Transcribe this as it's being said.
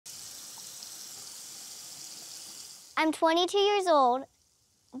I'm 22 years old,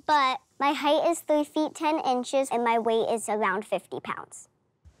 but my height is 3 feet 10 inches and my weight is around 50 pounds.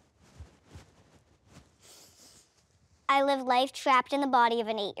 I live life trapped in the body of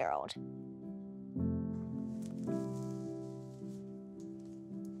an 8-year-old.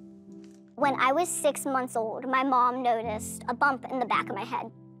 When I was 6 months old, my mom noticed a bump in the back of my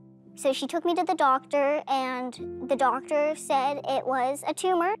head. So she took me to the doctor, and the doctor said it was a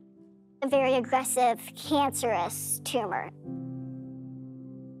tumor, a very aggressive, cancerous tumor.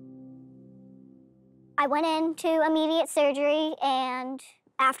 I went into immediate surgery, and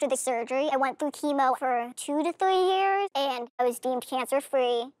after the surgery, I went through chemo for 2 to 3 years, and I was deemed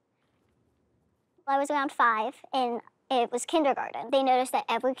cancer-free. I was around 5, and it was kindergarten. They noticed that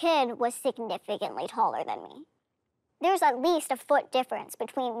every kid was significantly taller than me. There's at least a foot difference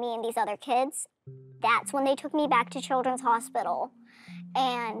between me and these other kids. That's when they took me back to Children's Hospital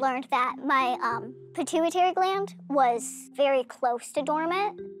and learned that my pituitary gland was very close to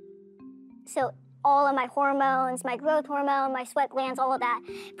dormant. So all of my hormones, my growth hormone, my sweat glands, all of that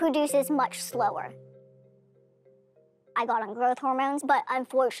produces much slower. I got on growth hormones, but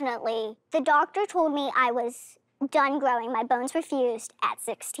unfortunately, the doctor told me I was done growing. My bones were fused at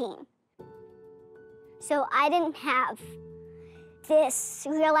 16. So I didn't have this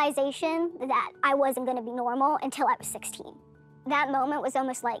realization that I wasn't gonna be normal until I was 16. That moment was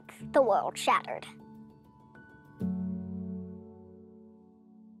almost like the world shattered.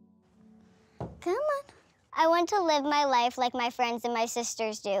 Come on. I want to live my life like my friends and my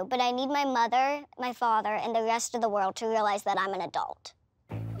sisters do, but I need my mother, my father, and the rest of the world to realize that I'm an adult.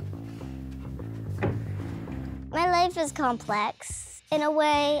 My life is complex. In a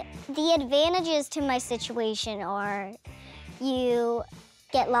way, the advantages to my situation are you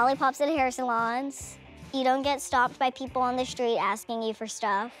get lollipops at hair salons, you don't get stopped by people on the street asking you for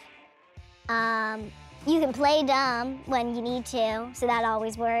stuff. You can play dumb when you need to, so that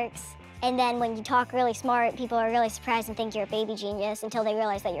always works. And then when you talk really smart, people are really surprised and think you're a baby genius until they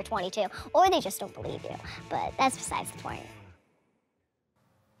realize that you're 22, or they just don't believe you. But that's besides the point.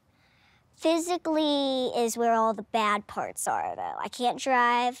 Physically is where all the bad parts are, though. I can't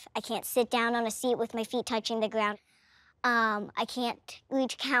drive. I can't sit down on a seat with my feet touching the ground. I can't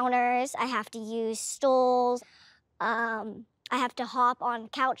reach counters. I have to use stools. I have to hop on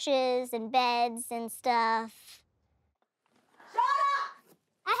couches and beds and stuff.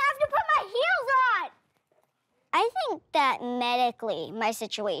 I have to put my heels on! I think that medically, my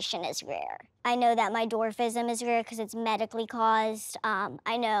situation is rare. I know that my dwarfism is rare because it's medically caused.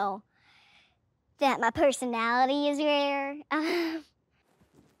 I know that my personality is rare.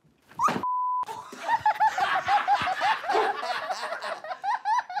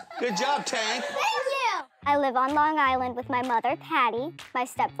 Good job, Tank. Thank you! I live on Long Island with my mother, Patty, my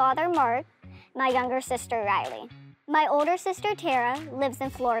stepfather, Mark, my younger sister, Riley. My older sister, Tara, lives in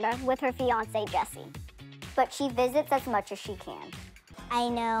Florida with her fiance, Jesse. But she visits as much as she can. I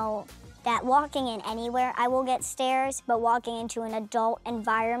know that walking in anywhere, I will get stares, but walking into an adult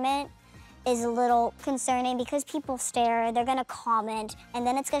environment is a little concerning because people stare, they're gonna comment, and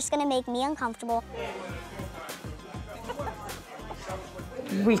then it's just gonna make me uncomfortable.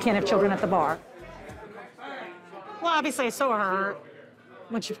 We can't have children at the bar. Well, obviously I saw her.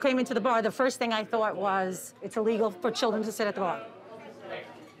 When she came into the bar, the first thing I thought was, it's illegal for children to sit at the bar.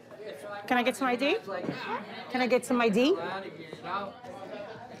 Can I get some ID? Can I get some ID?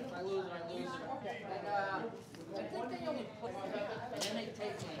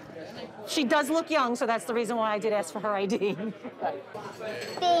 She does look young, so that's the reason why I did ask for her ID.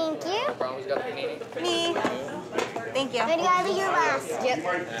 Thank you. Me. Thank you. Ready, Riley, you're last. Yep.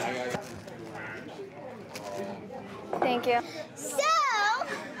 Thank you. So,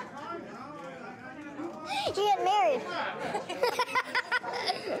 you get married.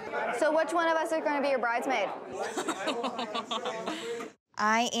 So which one of us are going to be your bridesmaid?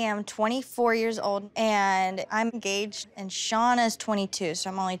 I am 24 years old, and I'm engaged, and Shauna's 22, so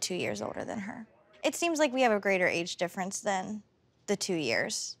I'm only 2 years older than her. It seems like we have a greater age difference than the 2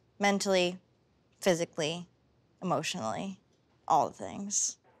 years. Mentally, physically, emotionally, all the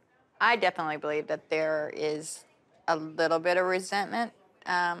things. I definitely believe that there is a little bit of resentment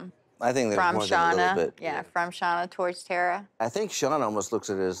I think there's from more than a Shauna. little bit. Yeah, from Shauna towards Tara. I think Shauna almost looks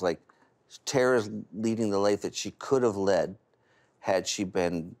at it as like Tara's leading the life that she could have led had she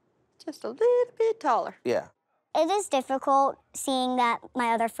been... Just a little bit taller. Yeah. It is difficult seeing that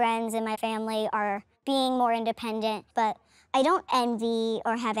my other friends and my family are being more independent, but I don't envy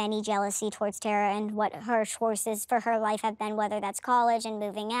or have any jealousy towards Tara and what her choices for her life have been, whether that's college and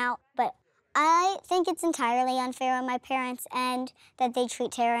moving out. But I think it's entirely unfair on my parents and that they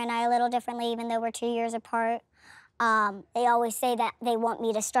treat Tara and I a little differently, even though we're 2 years apart. They always say that they want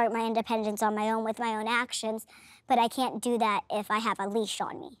me to start my independence on my own with my own actions, but I can't do that if I have a leash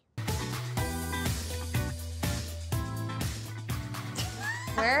on me.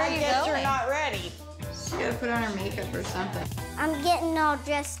 Where are you going? You're not ready. She gotta put on her makeup or something. I'm getting all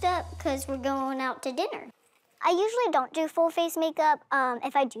dressed up because we're going out to dinner. I usually don't do full face makeup.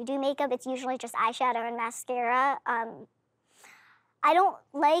 If I do makeup, it's usually just eyeshadow and mascara. I don't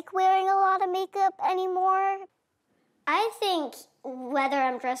like wearing a lot of makeup anymore. I think whether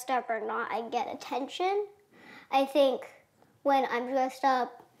I'm dressed up or not, I get attention. I think when I'm dressed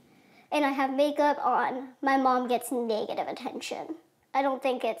up and I have makeup on, my mom gets negative attention. I don't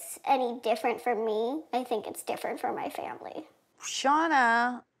think it's any different for me. I think it's different for my family.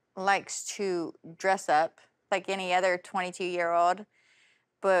 Shauna likes to dress up like any other 22-year-old,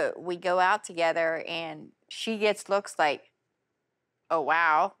 but we go out together and she gets looks like, oh,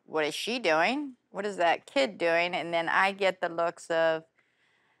 wow, what is she doing? What is that kid doing? And then I get the looks of,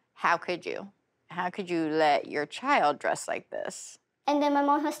 how could you? How could you let your child dress like this? And then my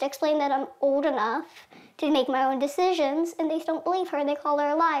mom has to explain that I'm old enough to make my own decisions, and they don't believe her, and they call her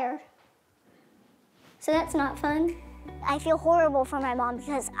a liar. So that's not fun. I feel horrible for my mom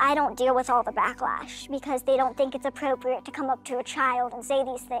because I don't deal with all the backlash because they don't think it's appropriate to come up to a child and say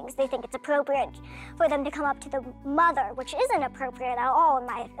these things. They think it's appropriate for them to come up to the mother, which isn't appropriate at all in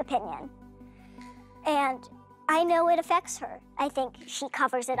my opinion. And I know it affects her. I think she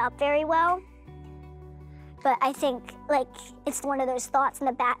covers it up very well. But I think, like, it's one of those thoughts in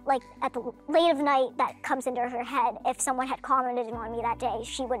the back, like, at the late of night that comes into her head. If someone had commented on me that day,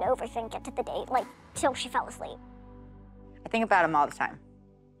 she would overthink it to the day, like, till she fell asleep. I think about him all the time.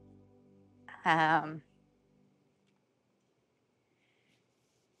 I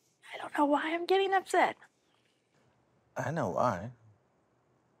don't know why I'm getting upset. I know why.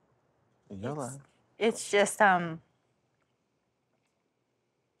 You're lying. It's just, I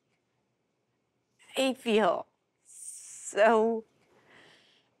feel so,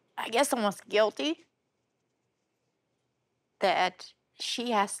 I guess, almost guilty that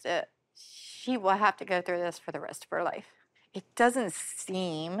she will have to go through this for the rest of her life. It doesn't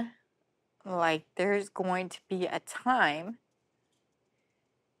seem like there's going to be a time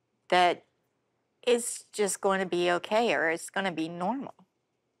that it's just going to be okay or it's going to be normal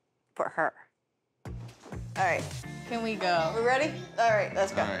for her. All right, can we go? We ready? All right,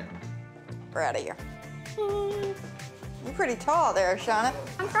 let's go. All right. We're out of here. You're pretty tall there, Shauna.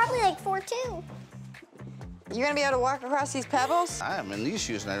 I'm probably like 4'2". You gonna be able to walk across these pebbles? I am in these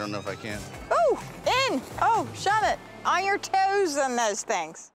shoes, and I don't know if I can. Oh, in! Oh, Shauna, on your toes on those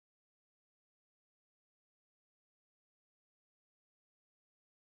things.